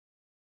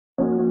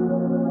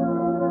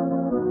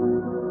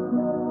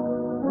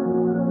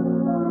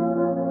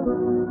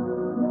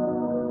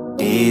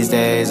These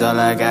days all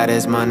I got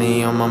is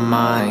money on my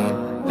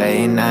mind.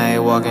 Late night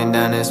walking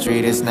down the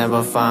street, it's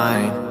never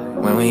fine.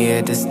 When we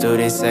hit the studio,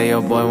 they say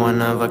your boy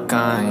one of a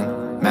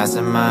kind.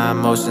 Master my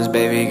emotions,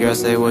 baby girl,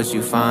 say what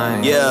you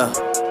find. Yeah,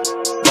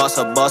 boss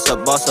up, boss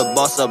up, boss up,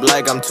 boss up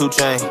like I'm 2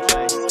 Chain.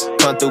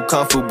 Come through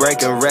Kung Fu,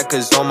 breaking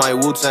records on my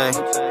Wu-Tang.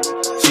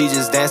 She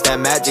just danced at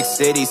Magic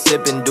City,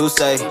 sipping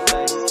Douce.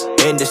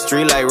 In the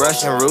street like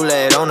Russian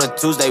roulette on a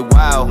Tuesday,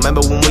 wow.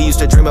 Remember when we used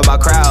to dream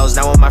about crowds?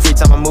 Now in my free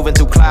time I'm moving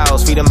through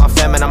clouds. Feeding my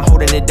fam and I'm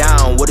holding it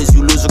down. What is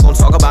you loser gon'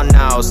 talk about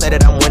now? Say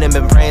that I'm winning,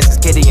 been praying since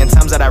kitty. In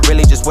times that I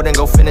really just wouldn't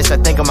go finish. I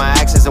think of my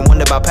actions and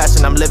wonder about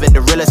passion. I'm living the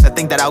realest, I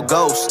think that I'll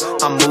ghost.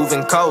 I'm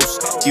moving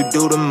coast, you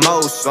do the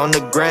most on the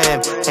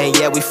gram. And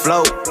yeah, we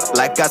float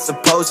like I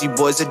suppose you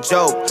boys a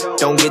joke.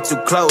 Don't get too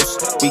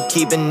close, we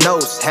keeping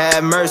notes.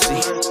 Have mercy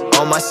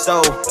on my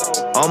soul,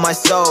 on my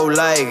soul.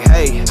 Like,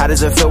 hey, how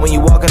does it feel when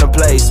you walk in a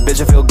place? Bitch,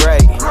 I feel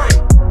great.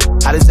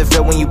 How does it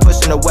feel when you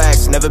pushing the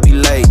wax? Never be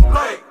late.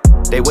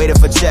 They waiting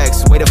for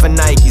checks, waiting for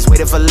Nikes,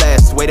 waiting for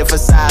less, waiting for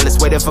Silas,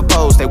 waiting for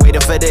post. They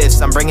waiting for this,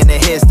 I'm bringing the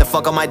hits to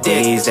fuck on my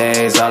dick. These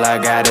days all I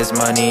got is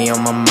money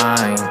on my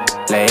mind.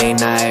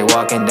 Late night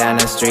walking down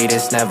the street,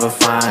 it's never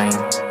fine.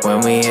 When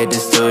we hit the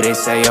studio, they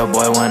say your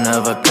boy one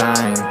of a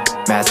kind.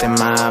 Mastering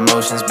my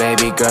emotions,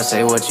 baby girl,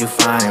 say what you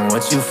find,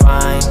 what you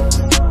find.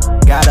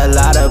 Got a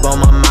lot up on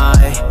my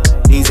mind.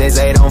 These days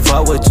they don't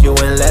fuck with you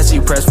unless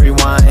you press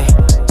rewind.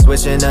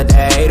 Switching up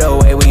the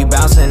 808, we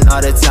bouncing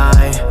all the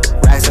time.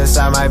 Racks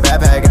inside my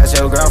backpack, got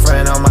your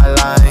girlfriend on my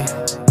line.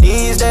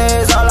 These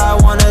days all I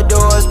wanna do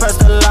is press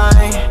the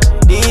line.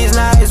 These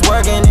nights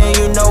working and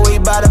you know we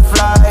bout to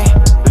fly.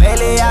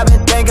 Lately I've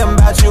been thinking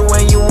about you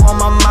when you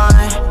on my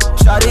mind.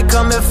 Shawty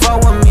come and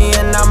fuck with me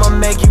and I'ma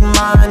make you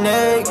mine,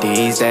 eh?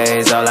 These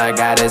days all I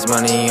got is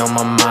money on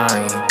my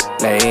mind.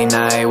 Late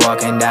night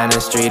walking down the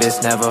street,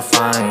 it's never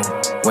fine.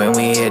 When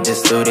we hit the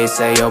studio, they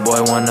say your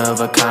boy one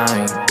of a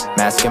kind.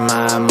 Masking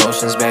my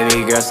emotions,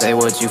 baby girl, say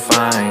what you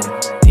find.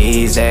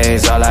 These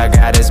days all I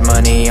got is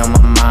money on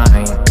my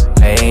mind.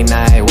 Late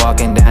night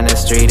walking down the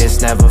street,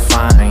 it's never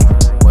fine.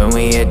 When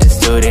we hit the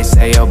studio, they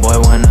say your boy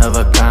one of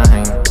a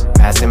kind.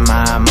 Masking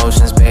my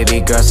emotions,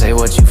 baby girl, say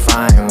what you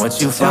find, what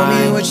you find.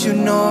 Tell me what you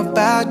know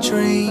about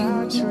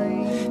dreams.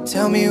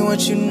 Tell me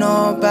what you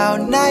know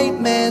about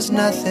nightmares,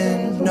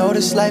 nothing. No,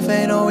 this life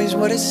ain't always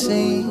what it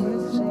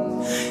seems.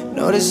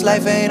 No, this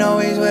life ain't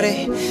always what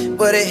it.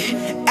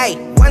 Hey,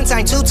 1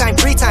 time, 2 time,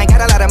 3 time.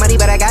 Got a lot of money,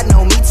 but I got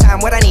no me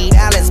time. What I need,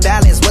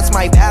 balance, what's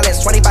my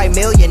balance? 25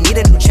 million, need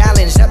a new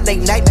challenge. Up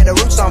late night, better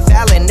roots on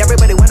Fallon.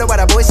 Everybody wonder why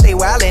the boys stay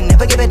wildin'.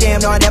 Never give a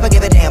damn, no, I never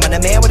give a damn. I'm a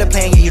man with a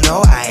plan, yeah, you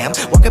know I am.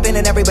 Walk up in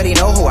and everybody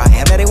know who I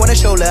am. Now they wanna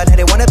show love, now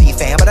they wanna be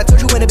fam. But I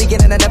told you in the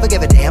beginning, I never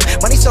give a damn.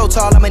 Money so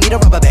tall, I'ma need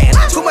a rubber band.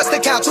 Too much to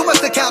count, too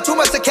much to count, too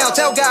much to count.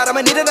 Tell God,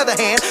 I'ma need another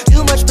hand.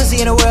 Too much pussy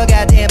in the world,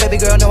 goddamn. Baby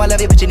girl, know I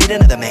love you, but you need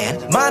another man.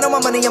 Mine on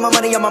my money, and my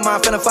money on my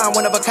mind. Finna find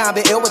one of a kind,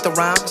 be ill with the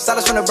rhyme.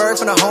 Silas from the bird,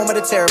 from the home of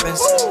the terrapins.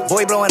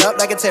 Boy blowing up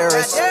like a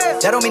terrorist.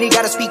 That don't mean he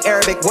gotta speak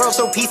Arabic. World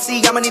so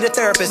PC, I'ma need a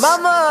therapist.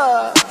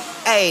 Mama!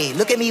 Hey,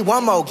 look at me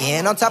one more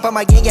again. On top of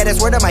my gang, yeah, that's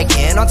word of my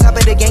kin. On top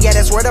of the gang, yeah,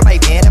 that's word of my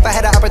pen. If I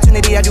had an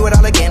opportunity, I'd do it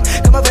all again.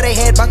 Come over their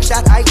head,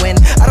 buckshot, I win.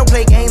 I don't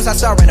play games, I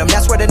surrender them.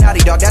 That's where the naughty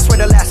dog, that's where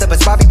the last of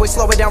us. Bobby boy,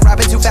 slow it down,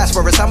 rapping too fast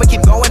for us. I'ma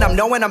keep going, I'm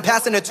knowing I'm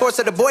passing the torch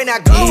to the boy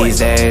not going. These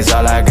days,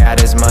 all I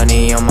got is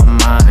money on my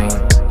mind.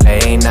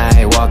 Late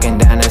night, walking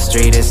down the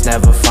street, it's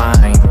never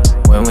fine.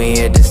 When we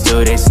hit the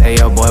studio, they say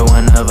your boy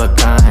one of a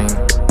kind.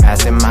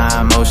 Passing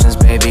my emotions,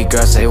 baby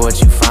girl, say what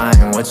you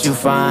find, what you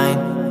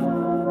find.